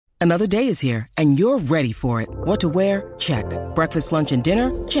Another day is here, and you're ready for it. What to wear? Check. Breakfast, lunch, and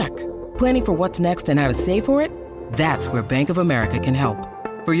dinner? Check. Planning for what's next and how to save for it? That's where Bank of America can help.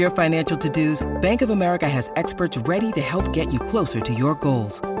 For your financial to-dos, Bank of America has experts ready to help get you closer to your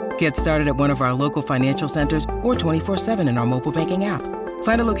goals. Get started at one of our local financial centers or 24/7 in our mobile banking app.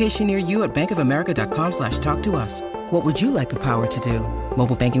 Find a location near you at bankofamerica.com/talktous. What would you like the power to do?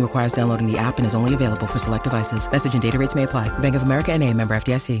 Mobile banking requires downloading the app and is only available for select devices. Message and data rates may apply. Bank of America N.A., member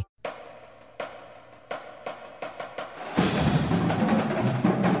FDIC.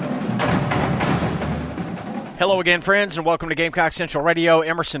 Hello again, friends, and welcome to Gamecock Central Radio.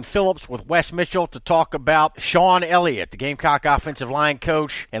 Emerson Phillips with Wes Mitchell to talk about Sean Elliott, the Gamecock offensive line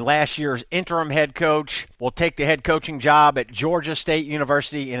coach and last year's interim head coach. Will take the head coaching job at Georgia State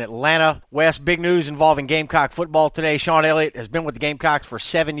University in Atlanta. Wes, big news involving Gamecock football today. Sean Elliott has been with the Gamecocks for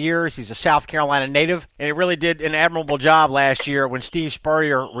 7 years. He's a South Carolina native, and he really did an admirable job last year when Steve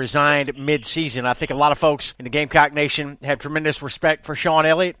Spurrier resigned mid-season. I think a lot of folks in the Gamecock Nation have tremendous respect for Sean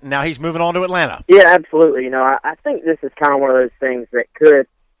Elliott, and now he's moving on to Atlanta. Yeah, absolutely. I think this is kind of one of those things that could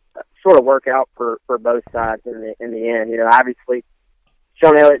sort of work out for both sides in the end. Obviously,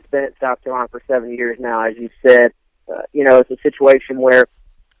 Sean Elliott's been at South Carolina for 7 years now, as you said. It's a situation where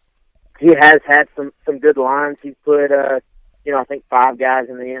he has had some good lines. He's put, I think 5 guys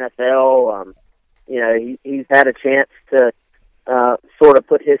in the NFL. He's had a chance to sort of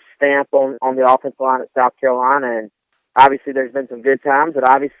put his stamp on the offensive line at South Carolina, and obviously there's been some good times, but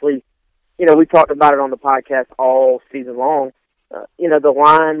obviously, we talked about it on the podcast all season long. The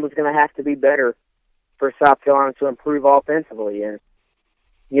line was going to have to be better for South Carolina to improve offensively. And,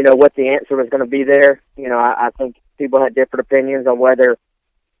 what the answer was going to be there, I think people had different opinions on whether,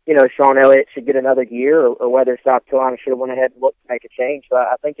 Sean Elliott should get another year or whether South Carolina should have went ahead and looked to make a change. But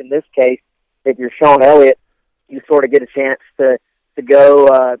I think in this case, if you're Sean Elliott, you sort of get a chance to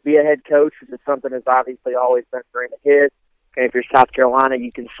go be a head coach, which is something that's obviously always been a dream of his. And if you're South Carolina,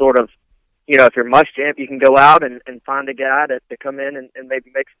 you can sort of, if you're Muschamp, you can go out and find a guy to come in and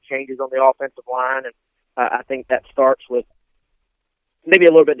maybe make some changes on the offensive line. And I think that starts with maybe a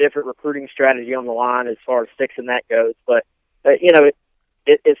little bit different recruiting strategy on the line as far as fixing that goes. But,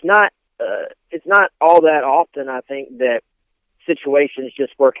 it's not all that often, I think, that situations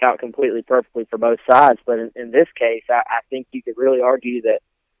just work out completely perfectly for both sides. But in this case, I think you could really argue that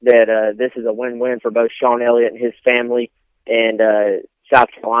this is a win-win for both Sean Elliott and his family and South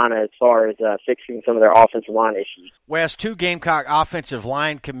Carolina as far as fixing some of their offensive line issues. Wes, 2 Gamecock offensive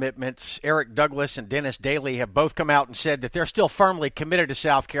line commitments, Eric Douglas and Dennis Daly, have both come out and said that they're still firmly committed to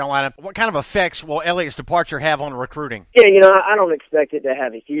South Carolina. What kind of effects will Elliott's departure have on recruiting? Yeah, I don't expect it to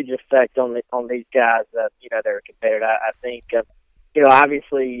have a huge effect on these guys that, that are committed. I think,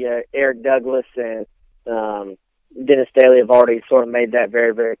 obviously Eric Douglas and Dennis Daly have already sort of made that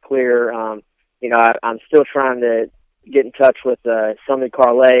very, very clear. I'm still trying to get in touch with Sonny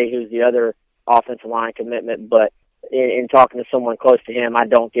Carlet, who's the other offensive line commitment, but in talking to someone close to him, I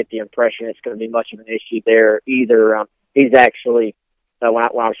don't get the impression it's going to be much of an issue there either. He's actually, when I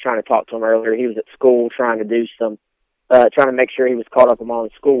was trying to talk to him earlier, he was at school trying to do trying to make sure he was caught up on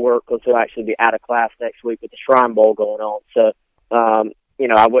his schoolwork because he'll actually be out of class next week with the Shrine Bowl going on. So,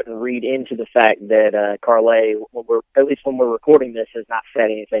 I wouldn't read into the fact that Carlet, at least when we're recording this, has not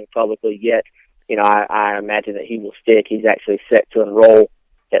said anything publicly yet. I imagine that he will stick. He's actually set to enroll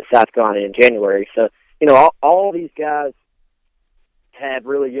at South Carolina in January. So, all these guys have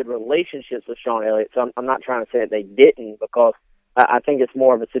really good relationships with Sean Elliott. So I'm not trying to say that they didn't, because I think it's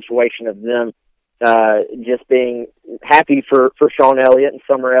more of a situation of them just being happy for Sean Elliott and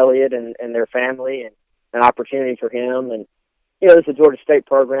Summer Elliott and their family, and an opportunity for him. And, it's a Georgia State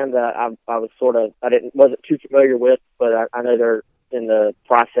program that I wasn't too familiar with, but I know they're in the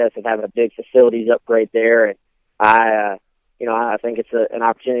process of having a big facilities upgrade there, and I think it's an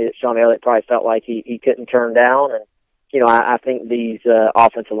opportunity that Sean Elliott probably felt like he couldn't turn down, and I think these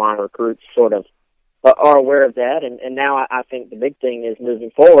offensive line recruits sort of are aware of that, and now I think the big thing is moving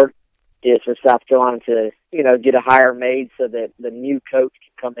forward is for South Carolina to get a hire made so that the new coach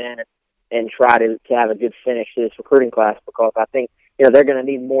can come in and try to have a good finish to this recruiting class, because I think they're going to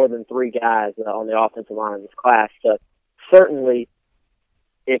need more than 3 guys on the offensive line in this class. So certainly,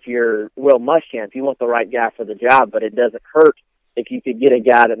 if you're Will Muschamp, you want the right guy for the job, but it doesn't hurt if you could get a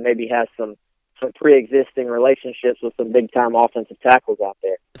guy that maybe has some some pre-existing relationships with some big-time offensive tackles out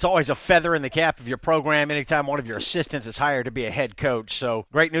there. It's always a feather in the cap of your program anytime one of your assistants is hired to be a head coach. So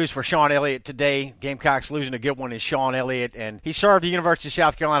great news for Sean Elliott today. Gamecocks losing a good one in Sean Elliott, and he served the University of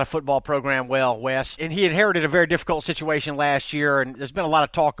South Carolina football program well, Wes. And he inherited a very difficult situation last year, and there's been a lot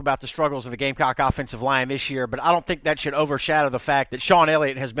of talk about the struggles of the Gamecock offensive line this year, but I don't think that should overshadow the fact that Sean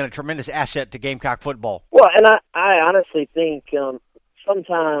Elliott has been a tremendous asset to Gamecock football. Well, and I honestly think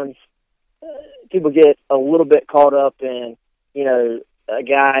sometimes people get a little bit caught up in, a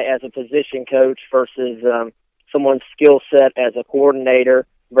guy as a position coach versus someone's skill set as a coordinator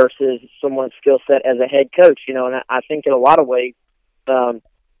versus someone's skill set as a head coach, and I think in a lot of ways,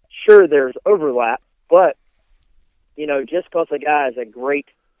 sure, there's overlap, but, just because a guy is a great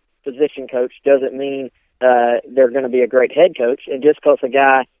position coach doesn't mean they're going to be a great head coach, and just because a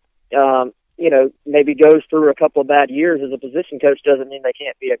guy, maybe goes through a couple of bad years as a position coach doesn't mean they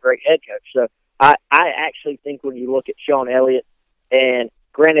can't be a great head coach. So I actually think when you look at Sean Elliott, and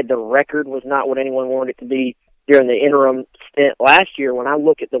granted the record was not what anyone wanted it to be during the interim stint last year, when I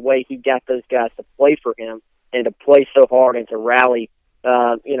look at the way he got those guys to play for him and to play so hard and to rally,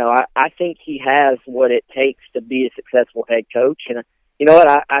 I think he has what it takes to be a successful head coach. And you know what?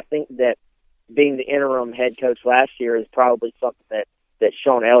 I think that being the interim head coach last year is probably something that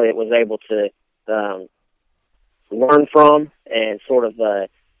Sean Elliott was able to learn from and sort of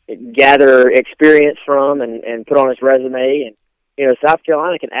gather experience from and put on his resume. And, South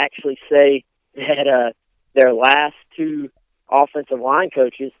Carolina can actually say that their last two offensive line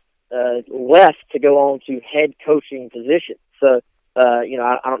coaches left to go on to head coaching positions. So,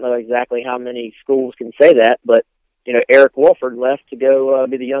 I don't know exactly how many schools can say that, but, Eric Wolford left to go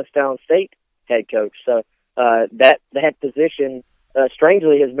be the Youngstown State head coach. So that position,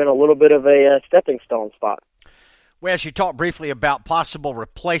 strangely, has been a little bit of a stepping stone spot. Wes, you talked briefly about possible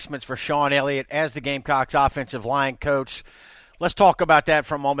replacements for Sean Elliott as the Gamecocks offensive line coach. Let's talk about that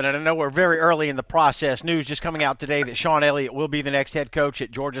for a moment. And I know we're very early in the process. News just coming out today that Sean Elliott will be the next head coach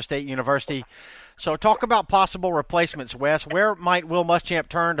at Georgia State University. So talk about possible replacements, Wes. Where might Will Muschamp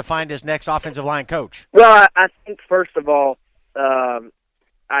turn to find his next offensive line coach? Well, I think, first of all,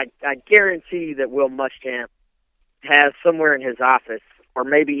 I guarantee that Will Muschamp has somewhere in his office, or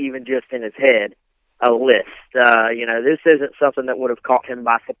maybe even just in his head, a list. This isn't something that would have caught him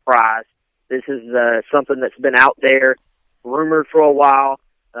by surprise. This is something that's been out there, rumored for a while.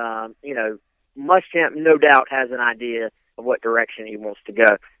 Muschamp no doubt has an idea of what direction he wants to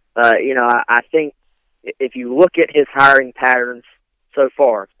go. I think if you look at his hiring patterns so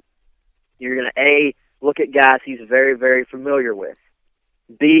far, you're going to, A, look at guys he's very, very familiar with.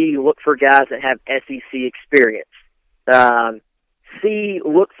 B, look for guys that have SEC experience. C,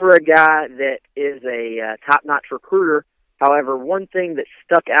 look for a guy that is a top-notch recruiter. However, one thing that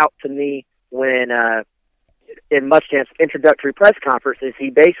stuck out to me when in Muschamp's introductory press conference is he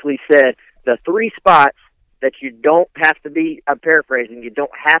basically said the three spots that you don't have to be, I'm paraphrasing, you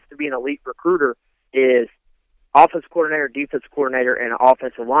don't have to be an elite recruiter is offensive coordinator, defensive coordinator, and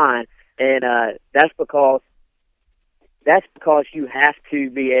offensive line. And that's because you have to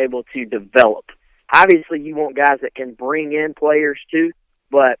be able to develop. Obviously, you want guys that can bring in players too,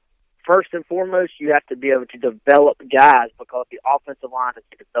 but first and foremost, you have to be able to develop guys because the offensive line is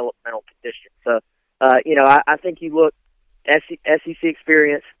a developmental position. So, I think you look SEC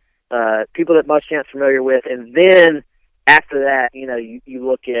experience, people that Muschamp's familiar with, and then after that, you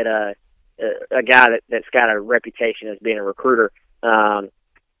look at a guy that's got a reputation as being a recruiter. I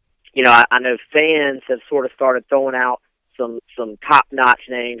know fans have sort of started throwing out some top-notch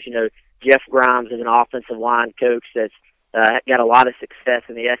names. Jeff Grimes is an offensive line coach that's got a lot of success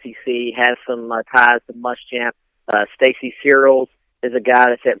in the SEC, has some ties to Muschamp. Stacy Searles is a guy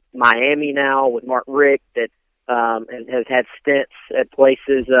that's at Miami now with Mark Richt that has had stints at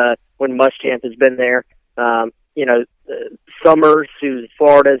places when Muschamp has been there. Summers, who's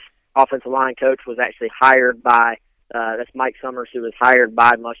Florida's offensive line coach, was actually hired by that's Mike Summers, who was hired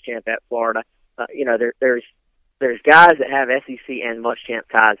by Muschamp at Florida. There's guys that have SEC and Muschamp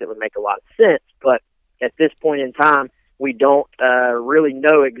ties that would make a lot of sense, but at this point in time, we don't really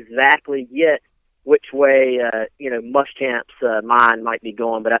know exactly yet which way Muschamp's mind might be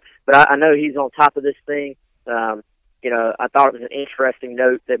going. But I know he's on top of this thing. I thought it was an interesting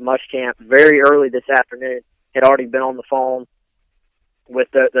note that Muschamp very early this afternoon had already been on the phone with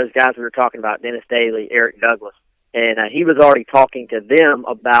those guys we were talking about, Dennis Daly, Eric Douglas, and he was already talking to them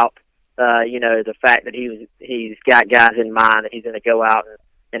about the fact that he's got guys in mind that he's going to go out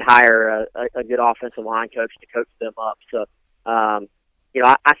and hire a good offensive line coach to coach them up. So,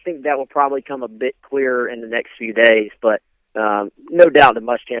 I think that will probably come a bit clearer in the next few days. But no doubt that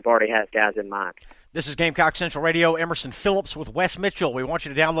Muschamp already has guys in mind. This is Gamecock Central Radio. Emerson Phillips with Wes Mitchell. We want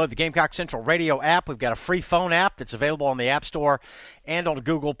you to download the Gamecock Central Radio app. We've got a free phone app that's available on the App Store and on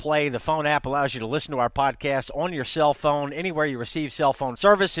Google Play. The phone app allows you to listen to our podcast on your cell phone, anywhere you receive cell phone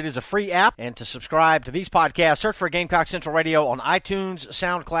service. It is a free app. And to subscribe to these podcasts, search for Gamecock Central Radio on iTunes,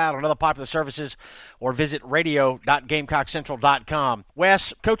 SoundCloud, and other popular services, or visit radio.gamecockcentral.com.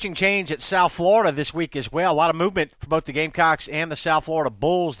 Wes, coaching change at South Florida this week as well. A lot of movement for both the Gamecocks and the South Florida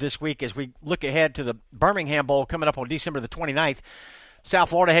Bulls this week as we look ahead to the Birmingham Bowl coming up on December the 29th. South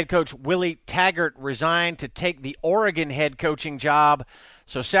Florida head coach Willie Taggart resigned to take the Oregon head coaching job.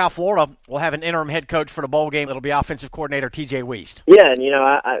 So South Florida will have an interim head coach for the bowl game. It'll be offensive coordinator TJ Weist. Yeah, and,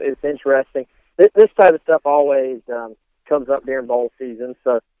 it's interesting. This type of stuff always comes up during bowl season.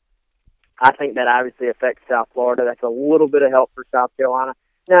 So I think that obviously affects South Florida. That's a little bit of help for South Carolina.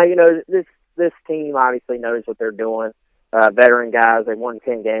 Now, this team obviously knows what they're doing. Veteran guys, they won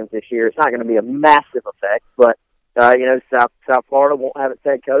 10 games this year. It's not going to be a massive effect, but South Florida won't have its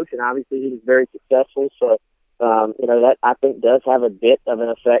head coach, and obviously he was very successful. So, that I think does have a bit of an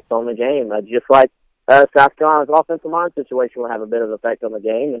effect on the game. Just like South Carolina's offensive line situation will have a bit of an effect on the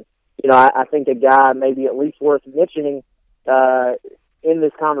game. And I think a guy maybe at least worth mentioning in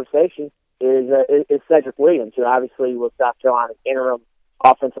this conversation is Cedric Williams, who obviously was South Carolina's interim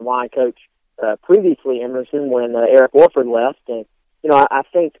offensive line coach previously Emerson when Eric Warford left. And I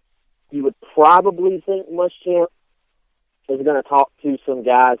think you would probably think Muschamp is going to talk to some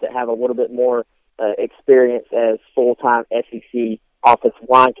guys that have a little bit more experience as full-time SEC offensive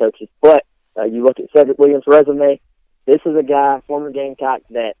line coaches. But you look at Cedric Williams' resume, this is a guy, former Gamecock,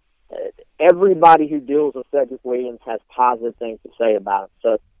 that everybody who deals with Cedric Williams has positive things to say about him.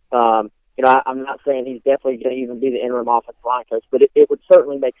 So, I'm not saying he's definitely going to even be the interim offensive line coach, but it would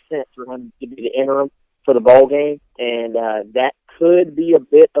certainly make sense for him to be the interim for the bowl game, and that could be a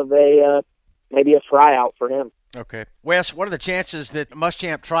bit of maybe a tryout for him. Okay. Wes, what are the chances that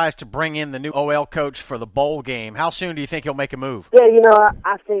Muschamp tries to bring in the new OL coach for the bowl game? How soon do you think he'll make a move? Yeah,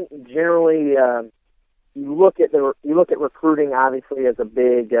 I think generally you look at recruiting obviously as a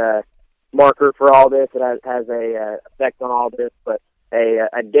big marker for all this. It has a effect on all this, but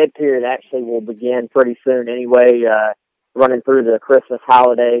a dead period actually will begin pretty soon anyway, running through the Christmas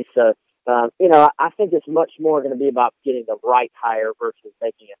holiday. So, I think it's much more going to be about getting the right hire versus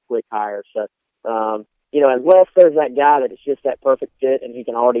making a quick hire. So, unless there's that guy that it's just that perfect fit and he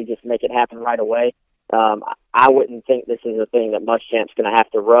can already just make it happen right away, I wouldn't think this is a thing that Muschamp's going to have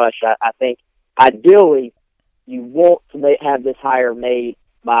to rush. I think ideally you want to have this hire made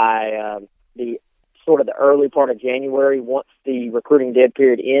by the early part of January. Once the recruiting dead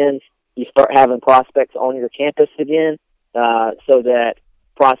period ends, you start having prospects on your campus again, so that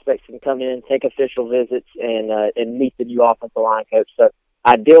prospects can come in, take official visits, and meet the new offensive line coach. So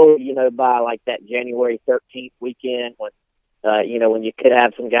ideally, by like that January 13th weekend, when you could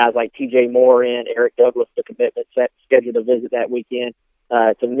have some guys like T.J. Moore in, Eric Douglas, the commitment scheduled to visit that weekend.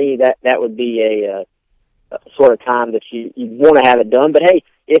 To me, that would be a sort of time that you want to have it done. But hey,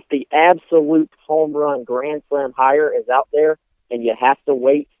 if the absolute home run grand slam hire is out there and you have to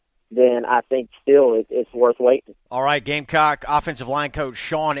wait, then I think still it's worth waiting. All right, Gamecock offensive line coach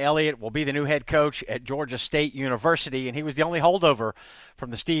Sean Elliott will be the new head coach at Georgia State University, and he was the only holdover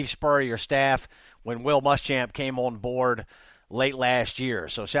from the Steve Spurrier staff when Will Muschamp came on board late last year.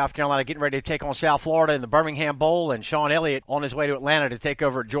 So South Carolina getting ready to take on South Florida in the Birmingham Bowl, and Sean Elliott on his way to Atlanta to take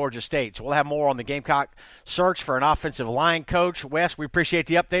over at Georgia State. So we'll have more on the Gamecock search for an offensive line coach. Wes, we appreciate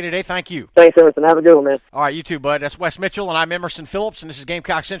the update today. Thank you. Thanks, Emerson. Have a good one, man. All right, you too, bud. That's Wes Mitchell, and I'm Emerson Phillips, and this is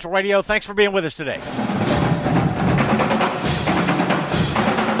Gamecock Central Radio. Thanks for being with us today.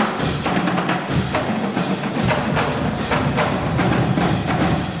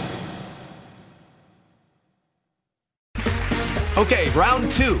 Okay,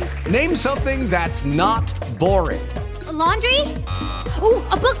 round two. Name something that's not boring. A laundry? Ooh,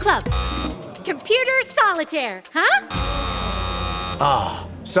 a book club. Computer solitaire, huh? Ah,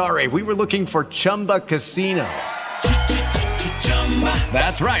 sorry, we were looking for Chumba Casino.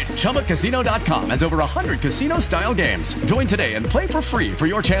 That's right, ChumbaCasino.com has over 100 casino-style games. Join today and play for free for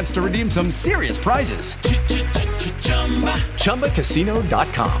your chance to redeem some serious prizes.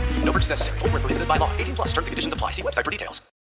 ChumbaCasino.com. No purchase necessary. Void where prohibited by law. 18+ terms and conditions apply. See website for details.